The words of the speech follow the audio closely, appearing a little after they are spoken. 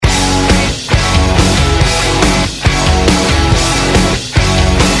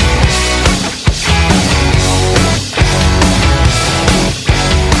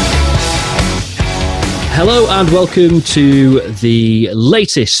Hello and welcome to the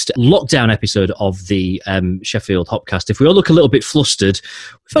latest lockdown episode of the Sheffield Hopcast. If we all look a little bit flustered,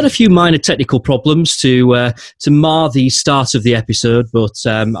 we've had a few minor technical problems to mar the start of the episode, but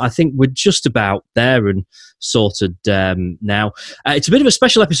I think we're just about there and sorted now. It's a bit of a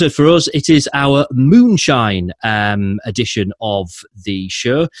special episode for us. It is our Moonshine edition of the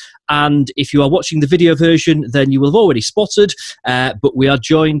show. And if you are watching the video version, then you will have already spotted, but we are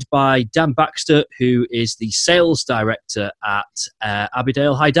joined by Dan Baxter, who is the sales director at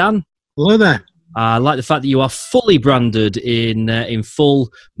Abbeydale. Hi, Dan. Hello there. I like the fact that you are fully branded in full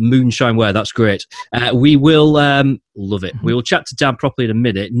Moonshine wear. That's great. We will love it. We will chat to Dan properly in a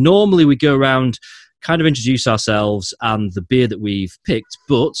minute. Normally, we go around, kind of introduce ourselves and the beer that we've picked,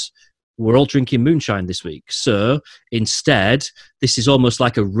 but we're all drinking Moonshine this week. So instead, this is almost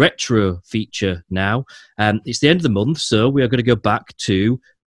like a retro feature now. It's the end of the month, so we are going to go back to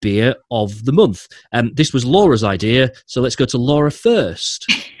Beer of the Month. This was Laura's idea, so let's go to Laura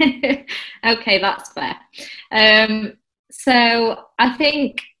first. Okay, that's fair. So I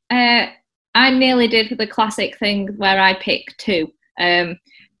think I nearly did the classic thing where I pick two.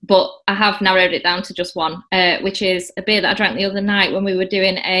 But I have narrowed it down to just one, which is a beer that I drank the other night when we were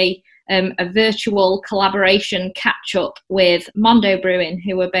doing a virtual collaboration catch-up with Mondo Brewing,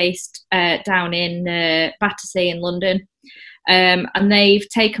 who are based down in Battersea in London. And they've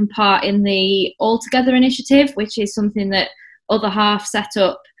taken part in the All Together initiative, which is something that Other Half set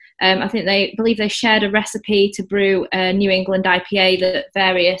up. I think they believe they shared a recipe to brew a New England IPA that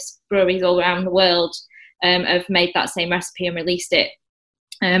various breweries all around the world have made that same recipe and released it.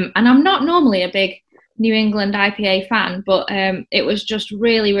 And I'm not normally a big New England IPA fan, but it was just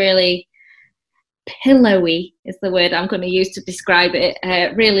really, really pillowy is the word I'm going to use to describe it.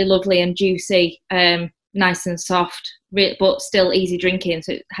 Really lovely and juicy, nice and soft, but still easy drinking.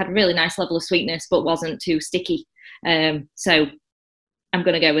 So it had a really nice level of sweetness, but wasn't too sticky. So I'm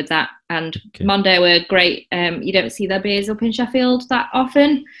going to go with that. And okay. Mondo are great. You don't see their beers up in Sheffield that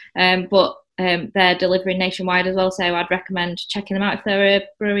often, but they're delivering nationwide as well, so I'd recommend checking them out if they're a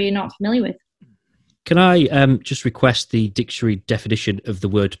brewery you're not familiar with. Can I just request the dictionary definition of the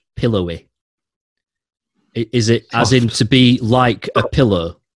word pillowy? Is it soft, as in to be like a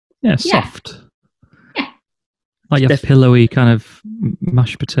pillow? Yeah, soft. Yeah. Like your pillowy kind of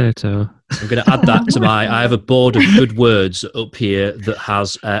mashed potato. I'm going to add that to I have a board of good words up here that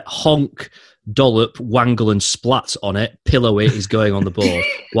has honk, dollop, wangle and splat on it. Pillowy is going on the board.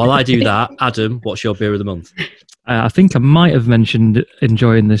 While I do that, Adam, what's your beer of the month? I think I might have mentioned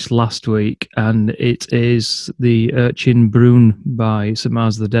enjoying this last week, and it is the Urchin Brune by St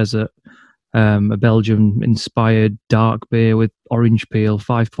Mars of the Desert, a Belgian-inspired dark beer with orange peel,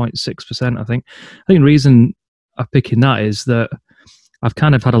 5.6%, I think. I think the reason I'm picking that is that I've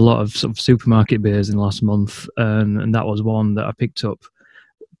kind of had a lot of sort of supermarket beers in the last month, and that was one that I picked up.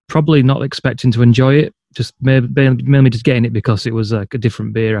 Probably not expecting to enjoy it, just mainly just getting it because it was like a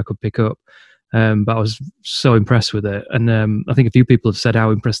different beer I could pick up. But I was so impressed with it. And I think a few people have said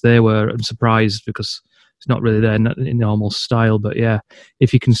how impressed they were and surprised because it's not really their normal style. But yeah,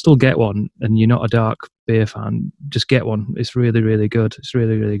 if you can still get one and you're not a dark beer fan, just get one. It's really, really good. It's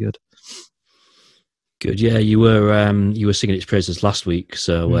really, really good. Good, yeah. You were singing its praises last week,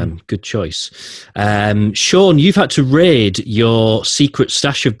 so good choice. Sean, you've had to raid your secret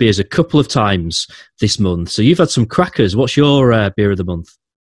stash of beers a couple of times this month, so you've had some crackers. What's your beer of the month?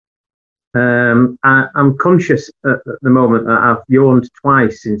 I'm conscious at the moment that I've yawned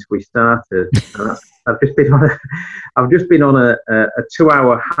twice since we started. I've just been on a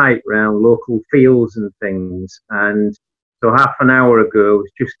 2-hour hike around local fields and things, and so half an hour ago I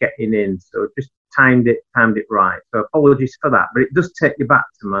was just getting in, so just timed it right. So apologies for that, but it does take you back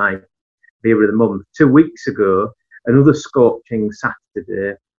to my beer of the month. 2 weeks ago, another scorching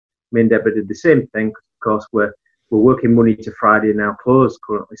Saturday, me and Deborah did the same thing. Of course, we're working Monday to Friday, now closed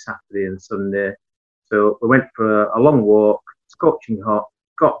currently Saturday and Sunday. So we went for a long walk, scorching hot,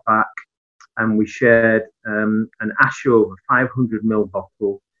 got back, and we shared an Ashover 500ml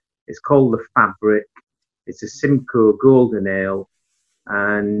bottle. It's called the Fabric. It's a Simcoe Golden Ale,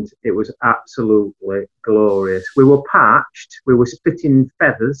 and it was absolutely glorious. We were parched, we were spitting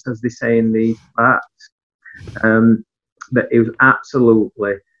feathers, as they say in these parts, but it was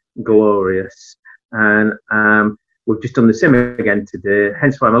absolutely glorious. And we've just done the same again today,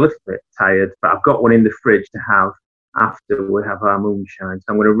 hence why I'm a little bit tired, but I've got one in the fridge to have after we have our Moonshine. So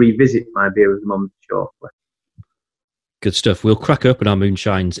I'm going to revisit my beer of the month shortly. Good stuff. We'll crack open our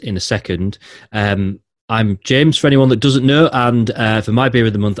Moonshines in a second. I'm James, for anyone that doesn't know, and for my beer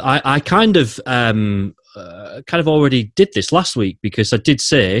of the month, I kind of already did this last week because I did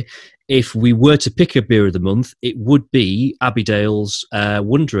say if we were to pick a beer of the month, it would be Abbeydale's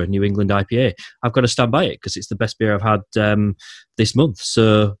Wanderer New England IPA. I've got to stand by it because it's the best beer I've had this month.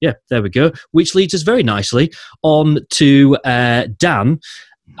 So, yeah, there we go. Which leads us very nicely on to Dan,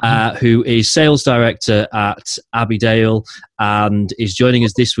 who is sales director at Abbeydale and is joining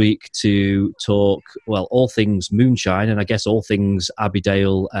us this week to talk, well, all things moonshine and I guess all things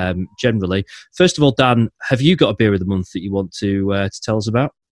Abbeydale generally. First of all, Dan, have you got a beer of the month that you want to tell us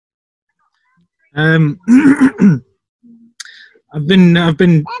about? I've been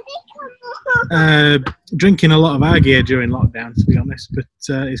drinking a lot of Argeir during lockdown, to be honest, but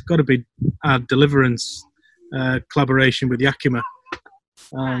it's got to be our Deliverance collaboration with Yakima.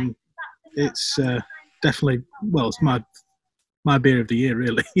 It's definitely, well, it's my beer of the year,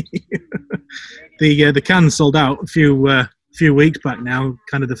 really. The can sold out a few weeks back now,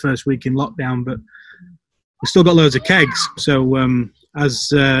 kind of the first week in lockdown, but we've still got loads of kegs. So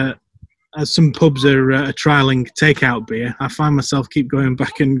as some pubs are trialing takeout beer, I find myself keep going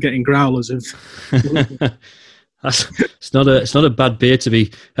back and getting growlers of. It's not a bad beer to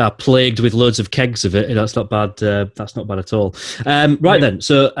be plagued with loads of kegs of it. That's not bad. That's not bad at all. Right then.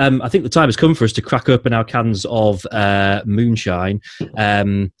 So I think the time has come for us to crack open our cans of moonshine.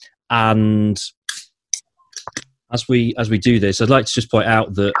 And as we do this, I'd like to just point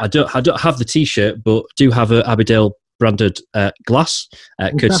out that I don't have the T-shirt, but do have a Abbeydale branded glass,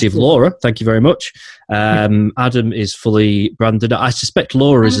 courtesy of Laura. Thank you very much. Adam is fully branded. I suspect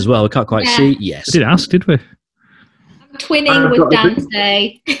Laura is as well. I can't quite see. Yes. We didn't ask, did we? I'm twinning with Dan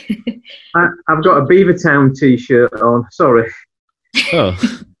today. I've got a Beavertown T-shirt on. Sorry. Oh.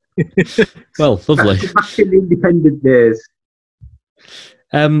 Well, lovely. Back in the independent days.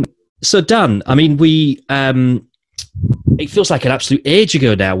 So Dan, I mean, we it feels like an absolute age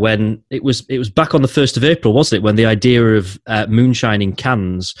ago now when it was back on the 1st of April, wasn't it, when the idea of moonshine in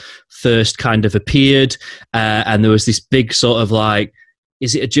cans first kind of appeared, and there was this big sort of like,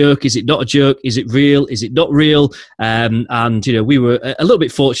 is it a joke? Is it not a joke? Is it real? Is it not real? And, you know, we were a little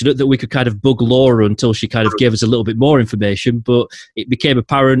bit fortunate that we could kind of bug Laura until she kind of gave us a little bit more information, but it became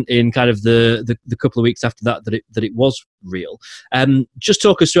apparent in kind of the couple of weeks after that it was real. Just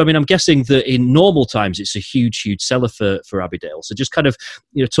talk us through, I mean, I'm guessing that in normal times it's a huge seller for Abbeydale. So just kind of,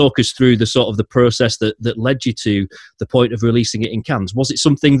 you know, talk us through the sort of the process that led you to the point of releasing it in cans. Was it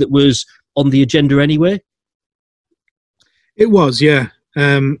something that was on the agenda anyway? It was, yeah.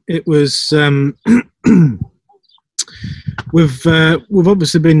 It was. We've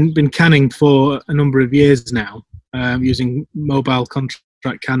obviously been canning for a number of years now, using mobile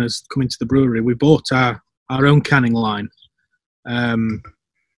contract canners coming to the brewery. We bought our own canning line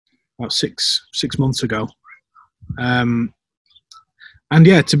about six months ago, and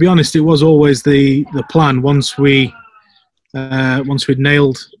yeah, to be honest, it was always the plan once we'd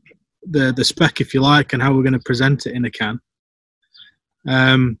nailed the spec, if you like, and how we're going to present it in a can.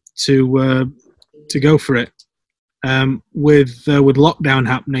 To go for it. With lockdown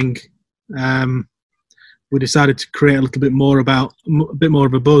happening, we decided to create a little bit more of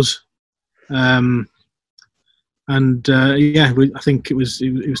a buzz, and yeah, I think it was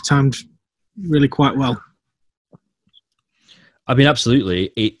timed really quite well. I mean,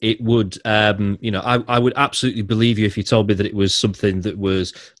 absolutely. It would, you know, I would absolutely believe you if you told me that it was something that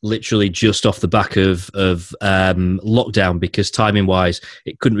was literally just off the back of lockdown, because timing-wise,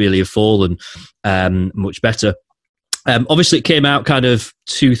 it couldn't really have fallen much better. Obviously, it came out kind of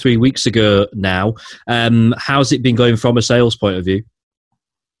 2-3 weeks ago now. How's it been going from a sales point of view?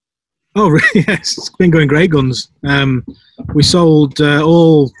 Oh, really? Yes, it's been going great guns. We sold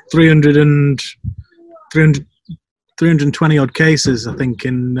all 320 odd cases, I think,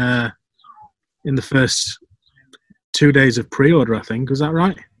 in the first 2 days of pre-order. I think, was that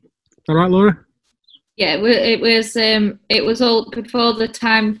right? Is that right, Laura? Yeah, it was all before the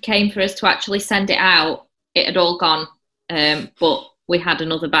time came for us to actually send it out. It had all gone, but we had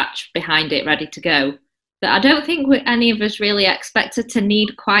another batch behind it ready to go. That I don't think any of us really expected to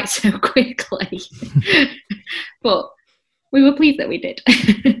need quite so quickly, but we were pleased that we did.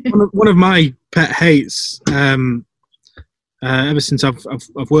 One of my pet hates. Ever since I've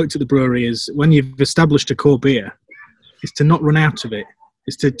worked at the brewery, is when you've established a core beer, is to not run out of it.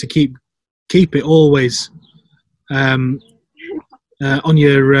 Is to keep it always on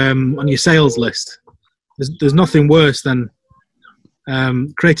your sales list. There's nothing worse than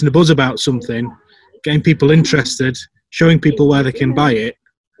creating a buzz about something, getting people interested, showing people where they can buy it,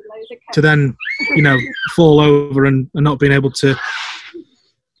 to then, you know, fall over and not being able to,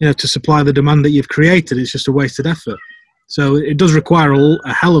 you know, to supply the demand that you've created. It's just a wasted effort. So it does require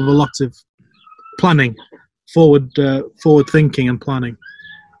a hell of a lot of planning, forward thinking and planning.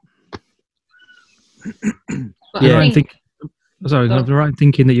 But Yeah, I I think, think. Sorry, Go on. I'm right in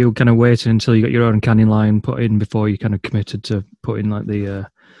thinking that you were kind of waiting until you got your own canning line put in before you kind of committed to putting like the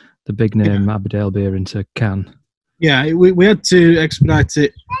big name Aberdale beer into can. Yeah, we had to expedite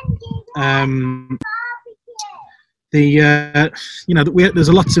it. There's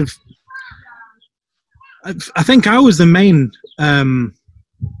a lot of. I think I was the main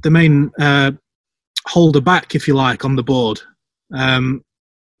holder back, if you like, on the board.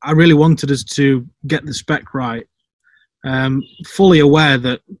 I really wanted us to get the spec right. Fully aware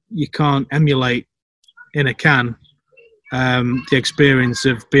that you can't emulate in a can the experience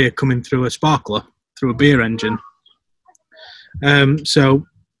of beer coming through a sparkler, through a beer engine. So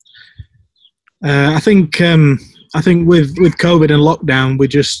I think with COVID and lockdown, we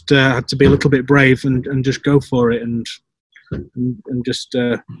just had to be a little bit brave and just go for it and just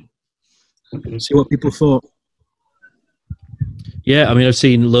see what people thought. Yeah, I mean, I've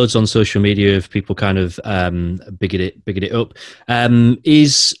seen loads on social media of people kind of bigging it up.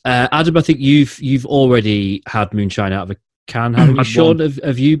 Is Adam? I think you've already had moonshine out of a can, haven't you? Sean,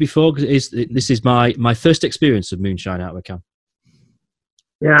 have you before? This is my first experience of moonshine out of a can.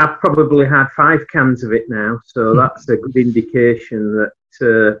 Yeah, I've probably had 5 cans of it now, so that's a good indication that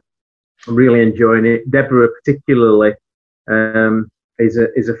I'm really enjoying it. Deborah particularly is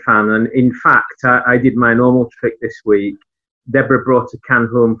a fan, and in fact, I did my normal trick this week. Deborah brought a can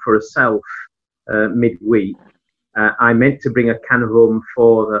home for herself midweek. I meant to bring a can home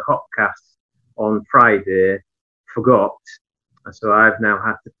for the Hopcast on Friday, forgot, so I've now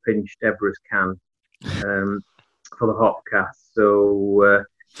had to pinch Deborah's can for the Hopcast. So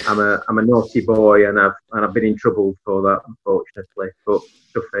I'm a naughty boy, and I've been in trouble for that, unfortunately. But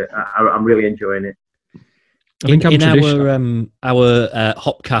stuff it, I'm really enjoying it. I think in our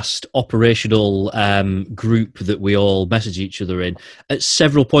Hopcast operational group that we all message each other in, at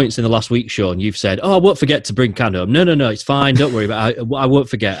several points in the last week, Sean, you've said, "Oh, I won't forget to bring can home." No, it's fine. Don't worry about it. I won't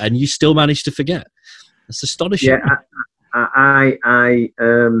forget, and you still managed to forget. That's astonishing. Yeah, I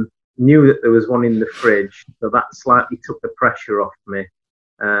knew that there was one in the fridge, so that slightly took the pressure off me.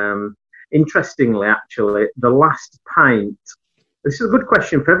 Interestingly, actually, the last pint. This is a good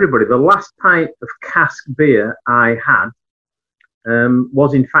question for everybody. The last pint of cask beer I had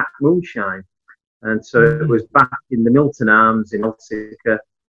was in fact moonshine. And so it was back in the Milton Arms in Elsica,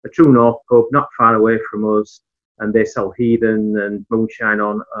 a True North pub not far away from us. And they sell Heathen and moonshine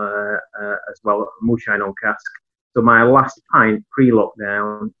on as well, moonshine on cask. So my last pint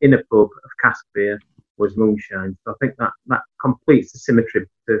pre-lockdown in a pub of cask beer was moonshine. So I think that completes the symmetry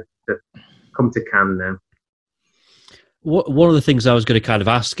to come to can now. One of the things I was going to kind of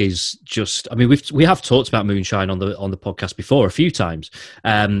ask is just, I mean, we have talked about moonshine on the podcast before a few times.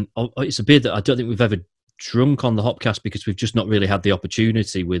 It's a beer that I don't think we've ever drunk on the Hopcast because we've just not really had the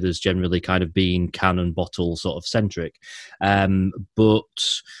opportunity, with us generally kind of being can and bottle sort of centric. I mean,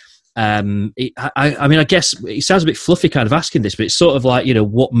 I guess it sounds a bit fluffy kind of asking this, but it's sort of like,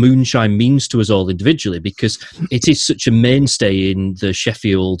 what moonshine means to us all individually, because it is such a mainstay in the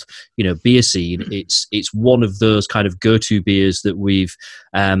Sheffield, beer scene. It's one of those kind of go-to beers that we've,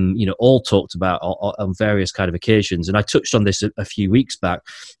 all talked about on various kind of occasions. And I touched on this a few weeks back,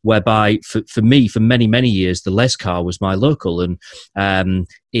 whereby for me, for many, many years, the Lescar was my local, and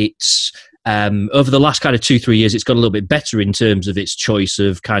it's... over the last kind of 2-3 years, it's got a little bit better in terms of its choice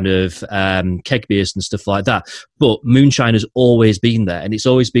of kind of keg beers and stuff like that. But moonshine has always been there, and it's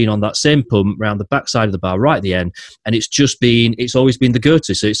always been on that same pump around the backside of the bar, right at the end. And it's always been the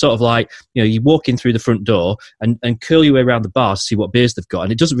go-to. So it's sort of like, you walk in through the front door and curl your way around the bar to see what beers they've got.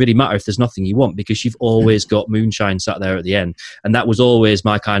 And it doesn't really matter if there's nothing you want, because you've always got moonshine sat there at the end. And that was always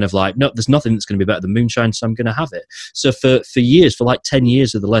my kind of like, no, there's nothing that's going to be better than moonshine, so I'm going to have it. So for years, for like 10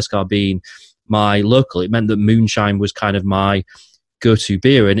 years of the Lescar being my local, it meant that moonshine was kind of my go-to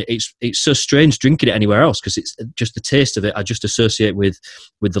beer, and it's so strange drinking it anywhere else, because it's just the taste of it I just associate with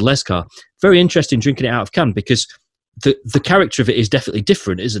the Lescar. Very interesting drinking it out of can, because the character of it is definitely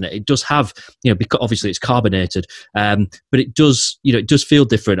different, isn't it? It does have, because obviously it's carbonated, but it does feel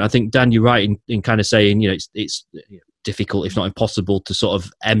different. I think, Dan, you're right in kind of saying, it's difficult, if not impossible, to sort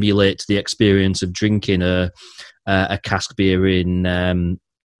of emulate the experience of drinking a cask beer in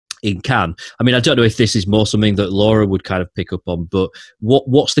can. I mean, I don't know if this is more something that Laura would kind of pick up on, but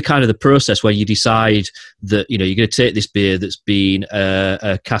what's the kind of the process where you decide that, you're going to take this beer that's been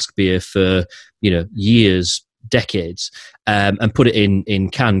a cask beer for, years, decades, and put it in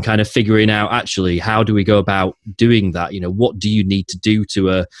can, kind of figuring out, actually, how do we go about doing that? What do you need to do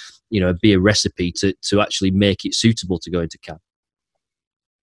to a beer recipe to actually make it suitable to go into can?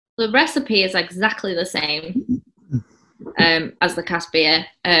 The recipe is exactly the same. as the cask beer.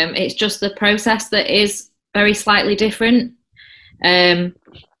 It's just the process that is very slightly different,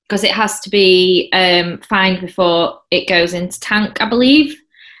 because it has to be fined before it goes into tank, I believe,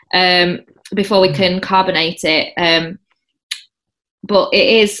 before we can carbonate it. But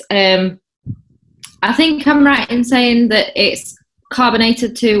it is, I think I'm right in saying that it's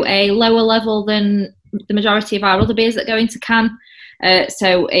carbonated to a lower level than the majority of our other beers that go into can.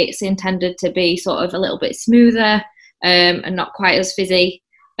 So it's intended to be sort of a little bit smoother and not quite as fizzy.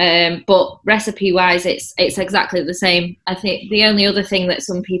 But recipe-wise, it's exactly the same. I think the only other thing that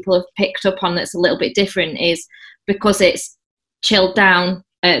some people have picked up on that's a little bit different is because it's chilled down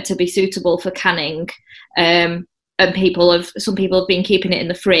to be suitable for canning. And some people have been keeping it in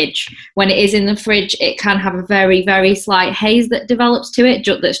the fridge. When it is in the fridge, it can have a very, very slight haze that develops to it.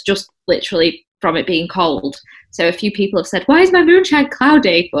 That's just literally from it being cold. So a few people have said, "Why is my moonshine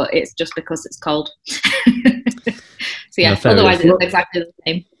cloudy?" But it's just because it's cold. So yeah, otherwise it's exactly the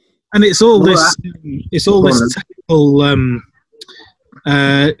same. And it's all this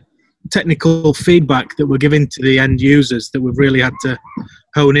technical feedback that we're giving to the end users that we've really had to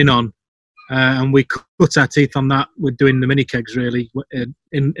hone in on, and we cut our teeth on that with doing the mini kegs really in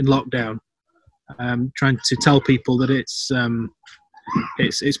lockdown, trying to tell people that it's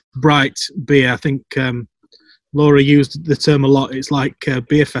bright beer. I think Laura used the term a lot. It's like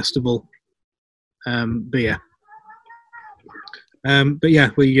beer festival beer. But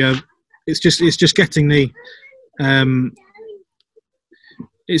yeah, it's just getting the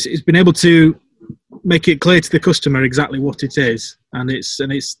it's been able to make it clear to the customer exactly what it is, and it's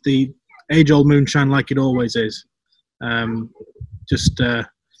the age-old moonshine like it always is, just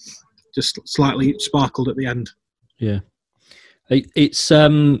slightly sparkled at the end. Yeah, it's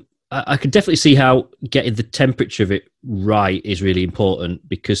I could definitely see how getting the temperature of it right is really important,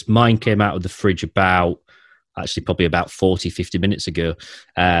 because mine came out of the fridge probably about 40-50 minutes ago,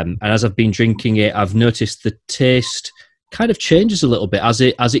 and as I've been drinking it, I've noticed the taste kind of changes a little bit as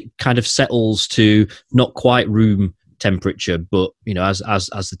it kind of settles to not quite room temperature, but as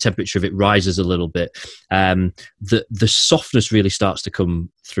the temperature of it rises a little bit, the softness really starts to come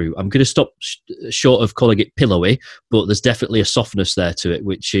through. I'm going to stop short of calling it pillowy, but there's definitely a softness there to it,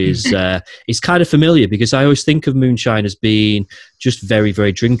 which is is kind of familiar, because I always think of moonshine as being just very,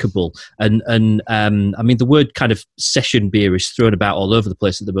 very drinkable. And I mean, the word kind of session beer is thrown about all over the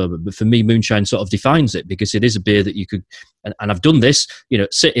place at the moment, but for me, moonshine sort of defines it, because it is a beer that you could, and I've done this,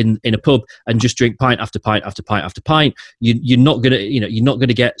 sit in a pub and just drink pint after pint after pint after pint. You're not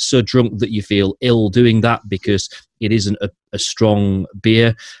gonna get so drunk that you feel ill doing that, because it isn't a strong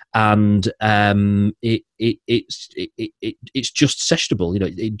beer, and it's just sessionable.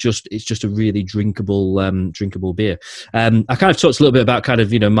 It's just a really drinkable beer. I kind of talked a little bit about kind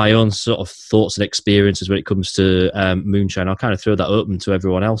of my own sort of thoughts and experiences when it comes to moonshine. I'll kind of throw that open to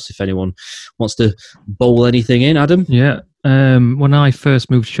everyone else if anyone wants to bowl anything in. Adam? Yeah. When I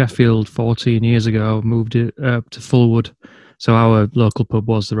first moved to Sheffield 14 years ago, I moved it up to Fulwood. So our local pub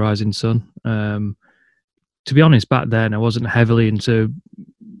was the Rising Sun. To be honest, back then I wasn't heavily into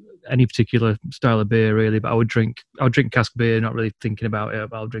any particular style of beer really, but I would drink cask beer, not really thinking about it.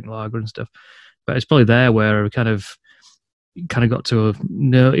 I'll drink lager and stuff. But it's probably there where I kind of got to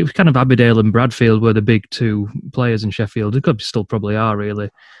it was kind of Abbeydale and Bradfield were the big two players in Sheffield. They still probably are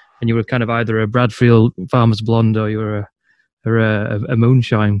really. And you were kind of either a Bradfield Farmer's Blonde or you were a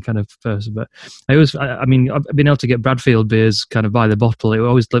moonshine kind of person. But I've been able to get Bradfield beers kind of by the bottle. There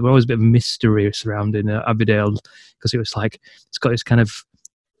was always a bit of mystery surrounding Abbeydale, because it was like it's got this kind of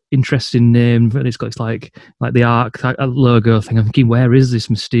interesting name, and it's got this like the Ark logo thing. I'm thinking, where is this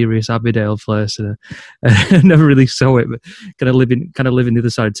mysterious Abbeydale place? And I never really saw it, but kind of living the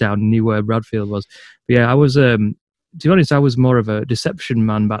other side of town and knew where Bradfield was. But yeah, I was to be honest, I was more of a Deception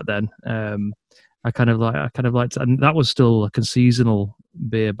man back then. I kind of liked, and that was still like a seasonal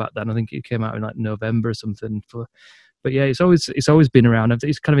beer back then. I think it came out in like November or something. But yeah, it's always been around.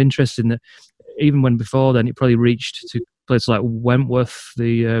 It's kind of interesting that even when before then, it probably reached to places like Wentworth,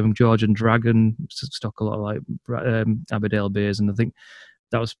 the George and Dragon stock a lot of like Abbeydale beers, and I think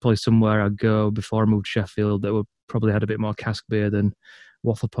that was probably somewhere I'd go before I moved to Sheffield that would probably had a bit more cask beer than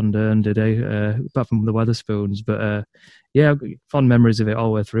Waffle Pond Earn did, apart from the Wetherspoons. But yeah, I've got fond memories of it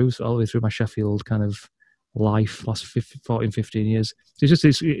all the way through my Sheffield kind of life, last 14, 15 years. So it's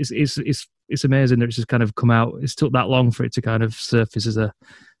amazing that it's just kind of come out. It's took that long for it to kind of surface as a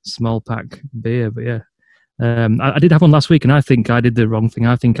small pack beer. But yeah, I did have one last week, and I think I did the wrong thing.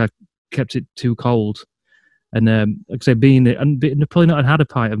 I think I kept it too cold. And like I say, probably not had a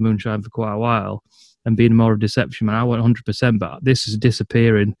pint of moonshine for quite a while, and being more of a Deception man, I went 100%, but this is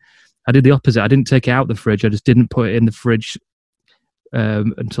disappearing. I did the opposite. I didn't take it out of the fridge. I just didn't put it in the fridge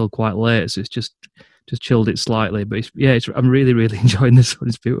until quite late. So it's just chilled it slightly. But I'm really, really enjoying this one.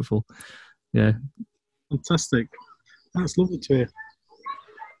 It's beautiful. Yeah. Fantastic. That's lovely to hear.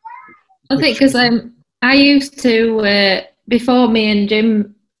 I think because I used to, before me and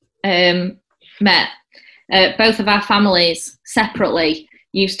Jim met, both of our families separately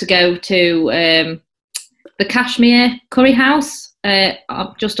used to go to the Kashmir Curry House,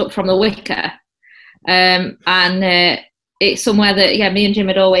 just up from the Wicker. And it's somewhere that, me and Jim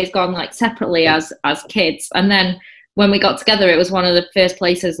had always gone like separately as kids. And then when we got together, it was one of the first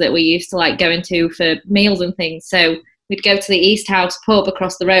places that we used to like go into for meals and things. So we'd go to the East House pub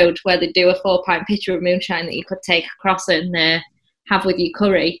across the road where they'd do a 4-pint pitcher of moonshine that you could take across and have with your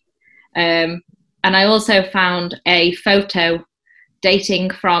curry. And I also found a photo dating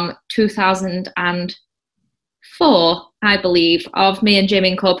from 2004, I believe, of me and Jim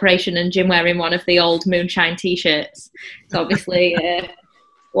in Corporation and Jim wearing one of the old moonshine T-shirts. It's obviously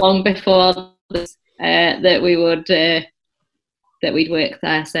long before this, that we'd work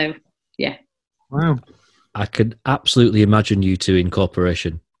there. So, yeah. Wow. I could absolutely imagine you two in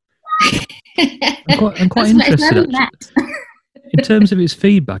Corporation. I'm quite interested, actually. In terms of its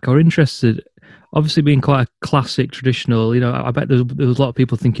feedback, or interested, obviously being quite a classic, traditional, I bet there was a lot of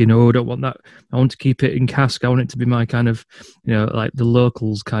people thinking, oh, I don't want that. I want to keep it in cask. I want it to be my kind of, like the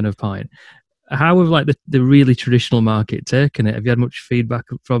locals kind of pint. How have like the really traditional market taken it? Have you had much feedback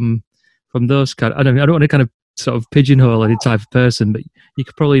from those kind of, I don't want to kind of sort of pigeonhole any type of person, but you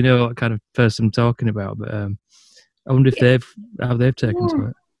could probably know what kind of person I'm talking about. But I wonder if how they've taken to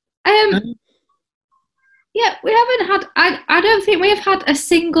it. Yeah, we haven't had. I don't think we have had a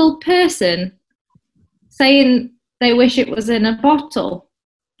single person saying they wish it was in a bottle.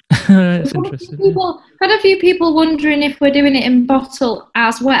 That's interesting. Had a few people wondering if we're doing it in bottle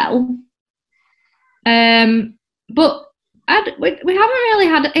as well. But we haven't really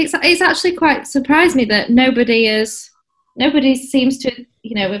had. It's actually quite surprised me that nobody seems to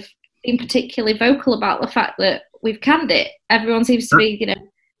have been particularly vocal about the fact that we've canned it. Everyone seems to be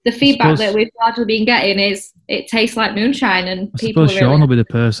the feedback that we've largely been getting is it tastes like moonshine, and I suppose Sean will be the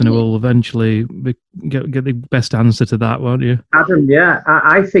person who will eventually get the best answer to that, won't you? Adam, yeah,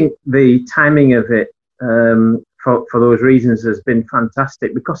 I think the timing of it for those reasons has been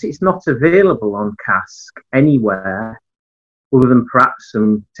fantastic because it's not available on cask anywhere other than perhaps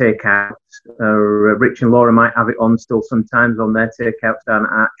some takeouts. Rich and Laura might have it on still sometimes on their takeouts down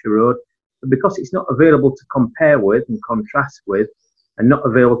at Archer Road, but because it's not available to compare with and contrast with, and not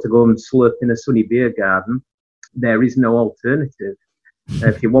available to go and slurp in a sunny beer garden, there is no alternative.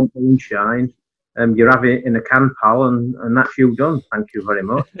 If you want moonshine, you have it in a can, pal, and that's you done. Thank you very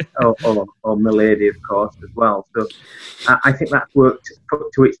much. or milady, of course, as well. So I think that's worked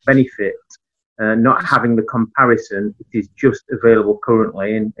to its benefit. Not having the comparison, it is just available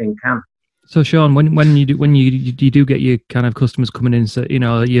currently in can. So Sean, when you do get your kind of customers coming in, so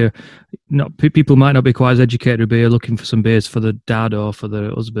you're not, people might not be quite as educated, but you're looking for some beers for the dad or for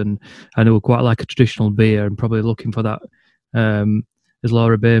the husband, and they were quite like a traditional beer, and probably looking for that, as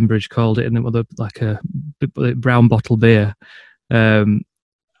Laura Bainbridge called it, and then with like a brown bottle beer. Are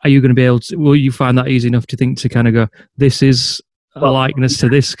you going to be able to? Will you find that easy enough to think to kind of go, this is a likeness to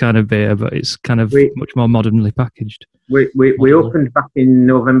this kind of beer, but it's kind of much more modernly packaged? We opened back in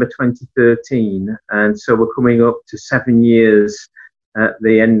November 2013, and so we're coming up to 7 years at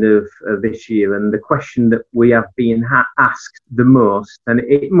the end of this year. And the question that we have been asked the most, and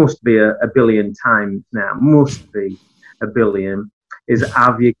it must be a billion times now, must be a billion, is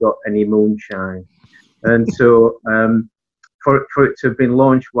have you got any moonshine? And so for it to have been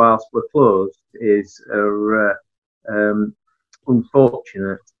launched whilst we're closed is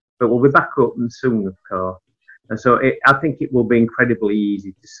unfortunate, but we'll be back open soon, of course. And so I think it will be incredibly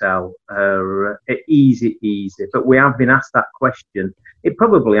easy to sell, easy. But we have been asked that question. It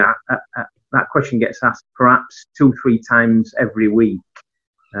probably, that question gets asked perhaps 2-3 times every week.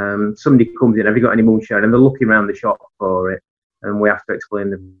 Somebody comes in, have you got any moonshine? And they're looking around the shop for it. And we have to explain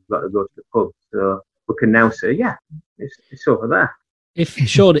they've got to go to the pub. So we can now say, yeah, it's over there.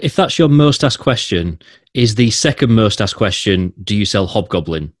 If that's your most asked question, is the second most asked question, do you sell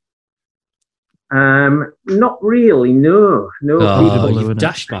Hobgoblin? Not really, no. Oh, you've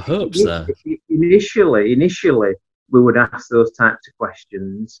dashed my hopes there. Initially, we would ask those types of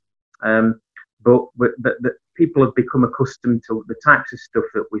questions, but people have become accustomed to the types of stuff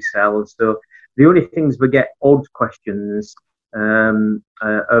that we sell, and so the only things we get odd questions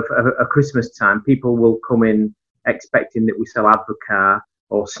of Christmas time. People will come in expecting that we sell Advocaat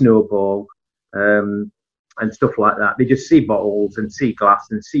or Snowball, and stuff like that. They just see bottles and see glass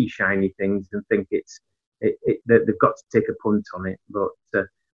and see shiny things and think that they've got to take a punt on it. But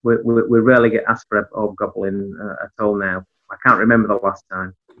we rarely get asked for hobgoblin at all now. I can't remember the last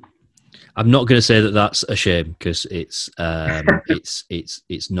time. I'm not going to say that that's a shame, because it's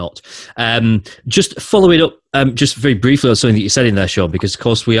not. Just following up, just very briefly on something that you said in there, Sean, because of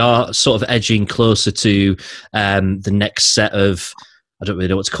course we are sort of edging closer to the next set of, I don't really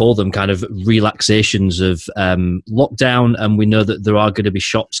know what to call them, kind of relaxations of lockdown, and we know that there are going to be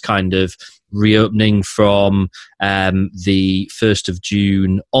shops kind of reopening from the 1st of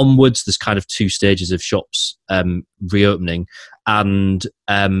June onwards. There's kind of 2 stages of shops reopening, and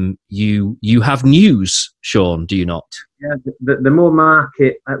you have news, Sean, do you not? Yeah, the Moor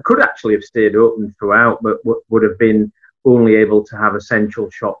Market could actually have stayed open throughout, but would have been only able to have essential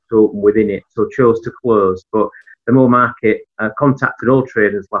shops open within it, so chose to close. But the Moor Market contacted all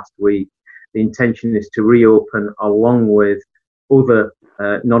traders last week. The intention is to reopen along with other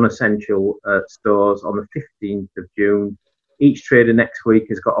non-essential stores on the 15th of June. Each trader next week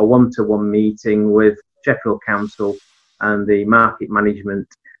has got a one-to-one meeting with Sheffield Council and the market management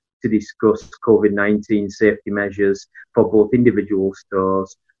to discuss COVID-19 safety measures for both individual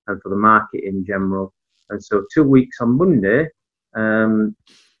stores and for the market in general. And so 2 weeks on Monday, 99%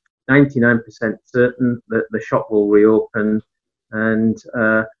 certain that the shop will reopen, and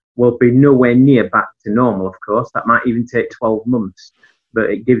will be nowhere near back to normal, of course. That might even take 12 months, but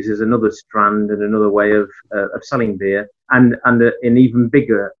it gives us another strand and another way of selling beer, and an even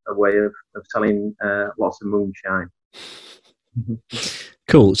bigger way of selling lots of moonshine.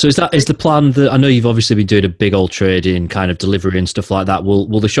 Cool. So is the plan that, I know you've obviously been doing a big old trade in kind of delivery and stuff like that.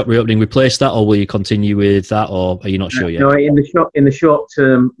 Will the shop reopening replace that, or will you continue with that, or are you not sure yet? No, in the short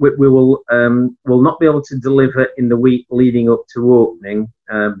term, we will not be able to deliver in the week leading up to opening,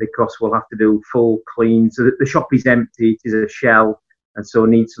 because we'll have to do full clean. So the shop is empty, it is a shell, and so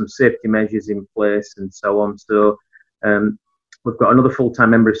needs some safety measures in place and so on. So we've got another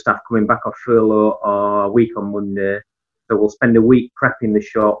full-time member of staff coming back off furlough a week on Monday. So we'll spend a week prepping the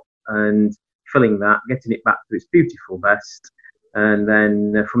shop and filling that, getting it back to its beautiful best. And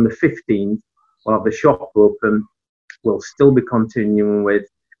then from the 15th, we'll have the shop open. We'll still be continuing with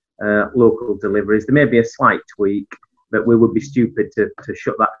local deliveries. There may be a slight tweak, but we would be stupid to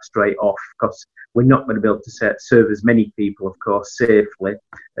shut that straight off, because we're not going to be able to serve as many people, of course, safely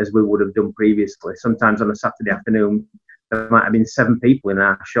as we would have done previously. Sometimes on a Saturday afternoon, there might have been 7 people in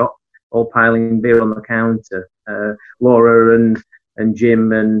our shop, all piling beer on the counter. Laura and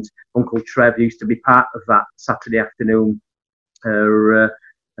Jim and Uncle Trev used to be part of that Saturday afternoon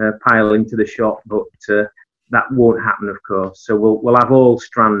pile into the shop, but that won't happen, of course. So we'll have all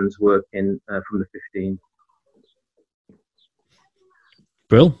strands working from the 15th.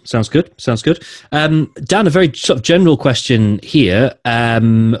 Brill, sounds good. Dan, a very sort of general question here.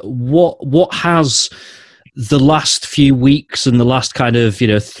 What has the last few weeks and the last kind of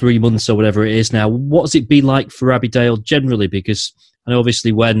 3 months or whatever it is now, what has it been like for Abbeydale generally? Because I know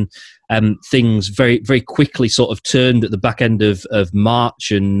obviously when things very, very quickly sort of turned at the back end of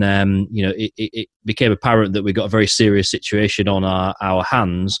March, and it became apparent that we got a very serious situation on our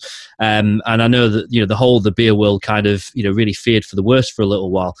hands, and I know that the beer world kind of really feared for the worst for a little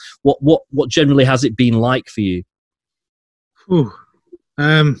while. What generally has it been like for you?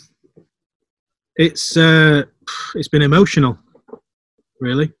 It's been emotional,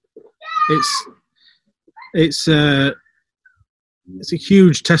 really. It's a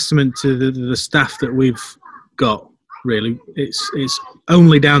huge testament to the staff that we've got. Really, it's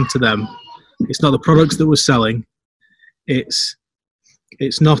only down to them. It's not the products that we're selling. It's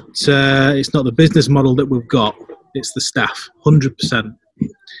not the business model that we've got. It's the staff, 100%.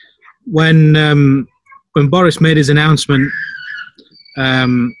 When Boris made his announcement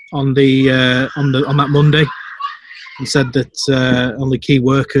on that Monday, and said that only key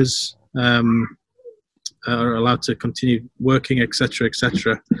workers are allowed to continue working, etc.,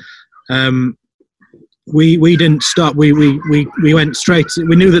 etc. We didn't stop. We went straight.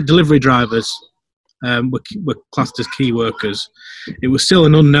 We knew that delivery drivers were classed as key workers. It was still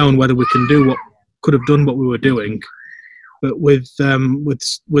an unknown whether we could have done what we were doing. But with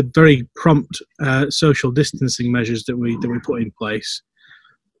very prompt social distancing measures that we put in place,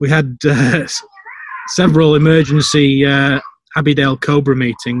 we had several emergency Abbeydale Cobra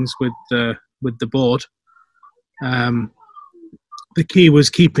meetings with the board. The key was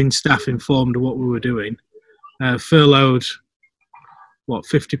keeping staff informed of what we were doing. Furloughed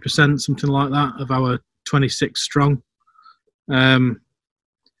 50%, something like that, of our 26 strong, and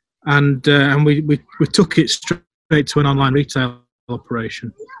we took it straight to an online retail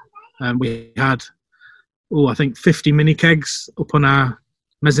operation. We had I think 50 mini kegs up on our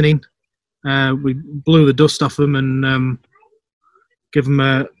mezzanine. We blew the dust off them and give them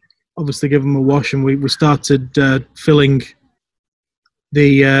a wash, and we started filling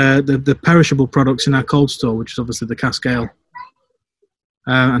the perishable products in our cold store, which is obviously the cask ale,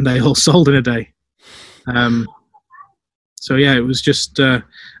 and they all sold in a day. So yeah, it was just, and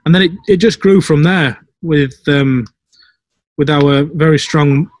then it just grew from there with our very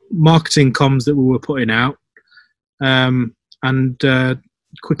strong marketing comms that we were putting out, and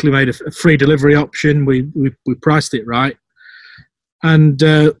quickly made a free delivery option. We priced it right, and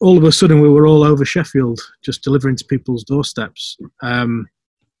all of a sudden we were all over Sheffield, just delivering to people's doorsteps.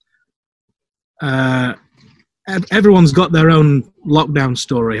 Everyone's got their own lockdown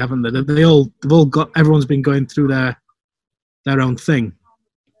story, haven't they? They've all got. Everyone's been going through their own thing.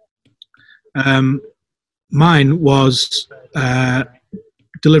 Mine was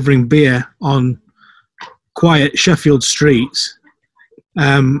delivering beer on quiet Sheffield streets,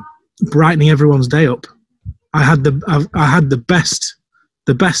 brightening everyone's day up. I had the best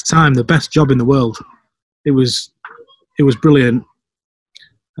time, the best job in the world. It was brilliant.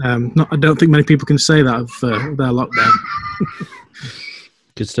 I don't think many people can say that of their lockdown.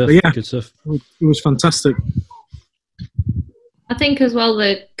 Good stuff. But yeah, good stuff. It was fantastic. I think as well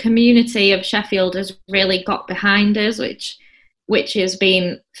the community of Sheffield has really got behind us, which has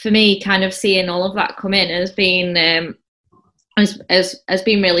been, for me, kind of seeing all of that come in has been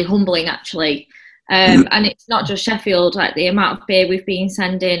really humbling, actually. And it's not just Sheffield. Like, the amount of beer we've been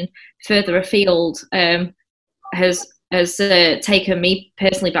sending further afield has taken me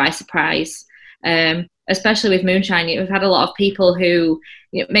personally by surprise. Especially with moonshine, we've had a lot of people who,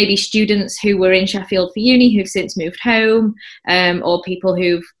 maybe students who were in Sheffield for uni who've since moved home, or people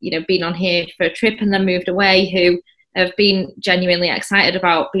who've been on here for a trip and then moved away, who have been genuinely excited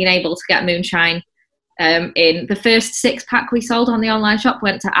about being able to get moonshine. In the first 6-pack we sold on the online shop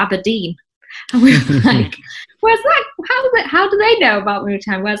went to Aberdeen, and we were like, "Where's that? How do they know about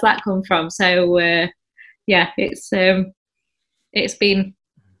moonshine? Where's that come from?" So yeah, it's been.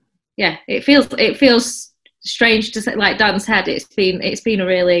 Yeah, it feels strange to say. Like Dan said, it's been a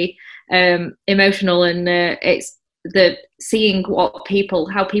really emotional, and it's seeing how people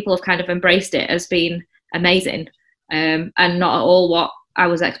have kind of embraced it has been amazing, and not at all what I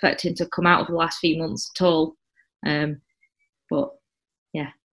was expecting to come out of the last few months at all. But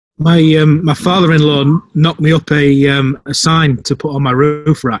yeah, my father-in-law knocked me up a sign to put on my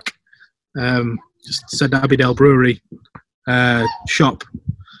roof rack. Just said Abbeydale Brewery shop.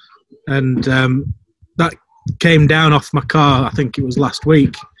 And that came down off my car. I think it was last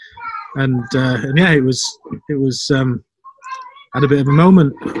week, and yeah, it was had a bit of a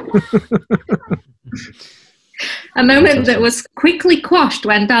moment. A moment that was quickly quashed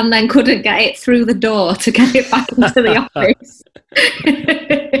when Dan then couldn't get it through the door to get it back into the office.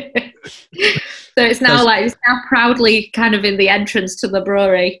 So it's now proudly kind of in the entrance to the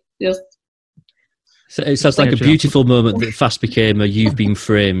brewery. So it sounds like a beautiful moment that fast became a "you've been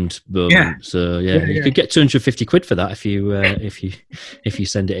framed" moment. Yeah. So yeah, you could get 250 quid for that if you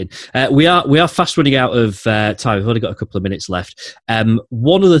send it in. We are fast running out of time. We've only got a couple of minutes left.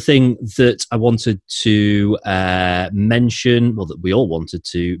 One other thing that I wanted to mention, well, that we all wanted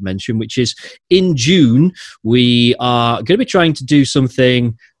to mention, which is in June we are going to be trying to do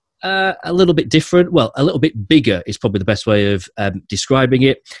something a little bit different. Well, a little bit bigger is probably the best way of describing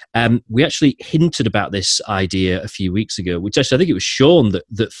it. We actually hinted about this idea a few weeks ago, which actually I think it was Sean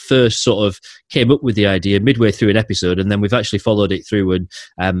that first sort of came up with the idea midway through an episode, and then we've actually followed it through and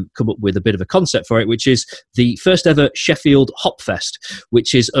come up with a bit of a concept for it, which is the first ever Sheffield Hop Fest,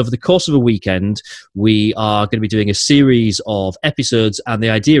 which is over the course of a weekend. We are going to be doing a series of episodes, and the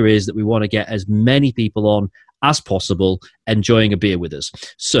idea is that we want to get as many people on as possible enjoying a beer with us.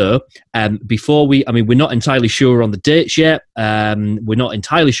 So we're not entirely sure on the dates yet. We're not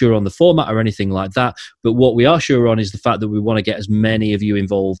entirely sure on the format or anything like that. But what we are sure on is the fact that we want to get as many of you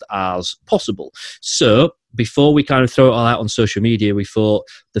involved as possible. So before we kind of throw it all out on social media, we thought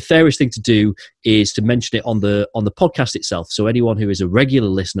the fairest thing to do is to mention it on the podcast itself. So anyone who is a regular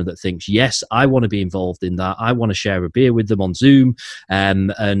listener that thinks, yes, I want to be involved in that, I want to share a beer with them on Zoom,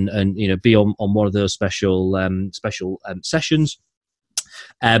 and be on one of those special sessions,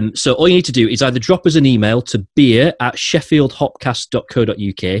 So all you need to do is either drop us an email to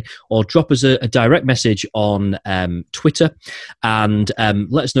beer@sheffieldhopcast.co.uk or drop us a direct message on Twitter and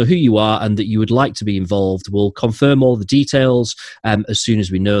let us know who you are and that you would like to be involved. We'll confirm all the details as soon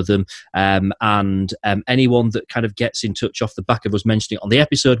as we know them. And anyone that kind of gets in touch off the back of us mentioning it on the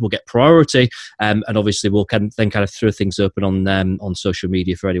episode will get priority. And obviously we'll then kind of throw things open on social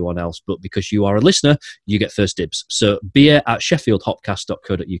media for anyone else. But because you are a listener, you get first dibs. So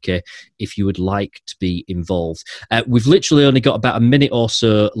beer@sheffieldhopcast.co.uk if you would like to be involved. We've literally only got about a minute or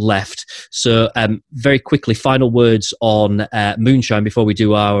so left. So very quickly, final words on moonshine before we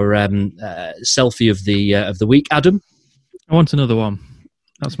do our selfie of the week. Adam? I want another one.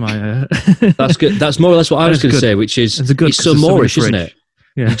 That's my... That's good. That's more or less what I was going to say, which is it's so Moorish, isn't it?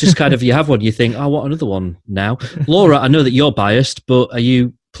 Yeah. You just kind of, you have one, you think, I want another one now. Laura, I know that you're biased, but are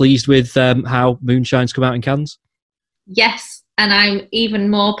you pleased with how moonshine's come out in cans? Yes, and I'm even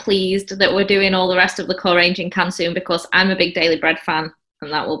more pleased that we're doing all the rest of the core range in can soon because I'm a big Daily Bread fan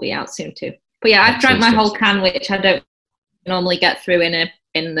and that will be out soon too. But yeah, I've drank my whole can, which I don't normally get through in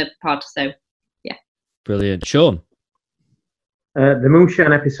the pod, so yeah. Brilliant. Sean? The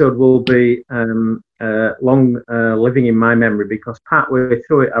moonshine episode will be long living in my memory because partway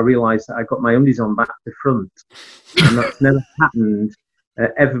through it I realised that I got my undies on back to front and that's never happened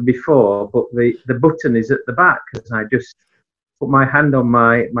ever before, but the button is at the back because I just put my hand on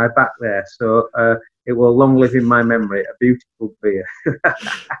my back there, so it will long live in my memory. A beautiful beer.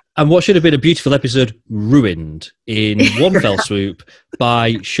 And what should have been a beautiful episode ruined in one fell swoop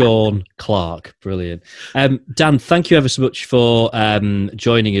by Sean Clark. Brilliant. Dan, thank you ever so much for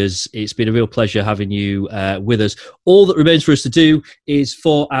joining us. It's been a real pleasure having you with us. All that remains for us to do is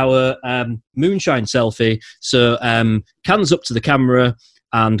for our moonshine selfie. So cans up to the camera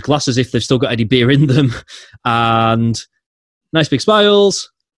and glasses if they've still got any beer in them. And nice big smiles.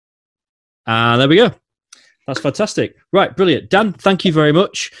 And there we go. That's fantastic. Right, brilliant. Dan, thank you very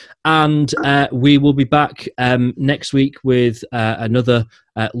much. And we will be back next week with another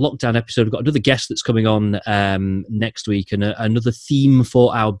lockdown episode. We've got another guest that's coming on next week and another theme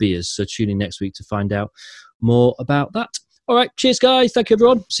for our beers. So tune in next week to find out more about that. All right, cheers, guys. Thank you,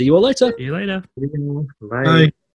 everyone. See you all later. See you later. Bye. Bye.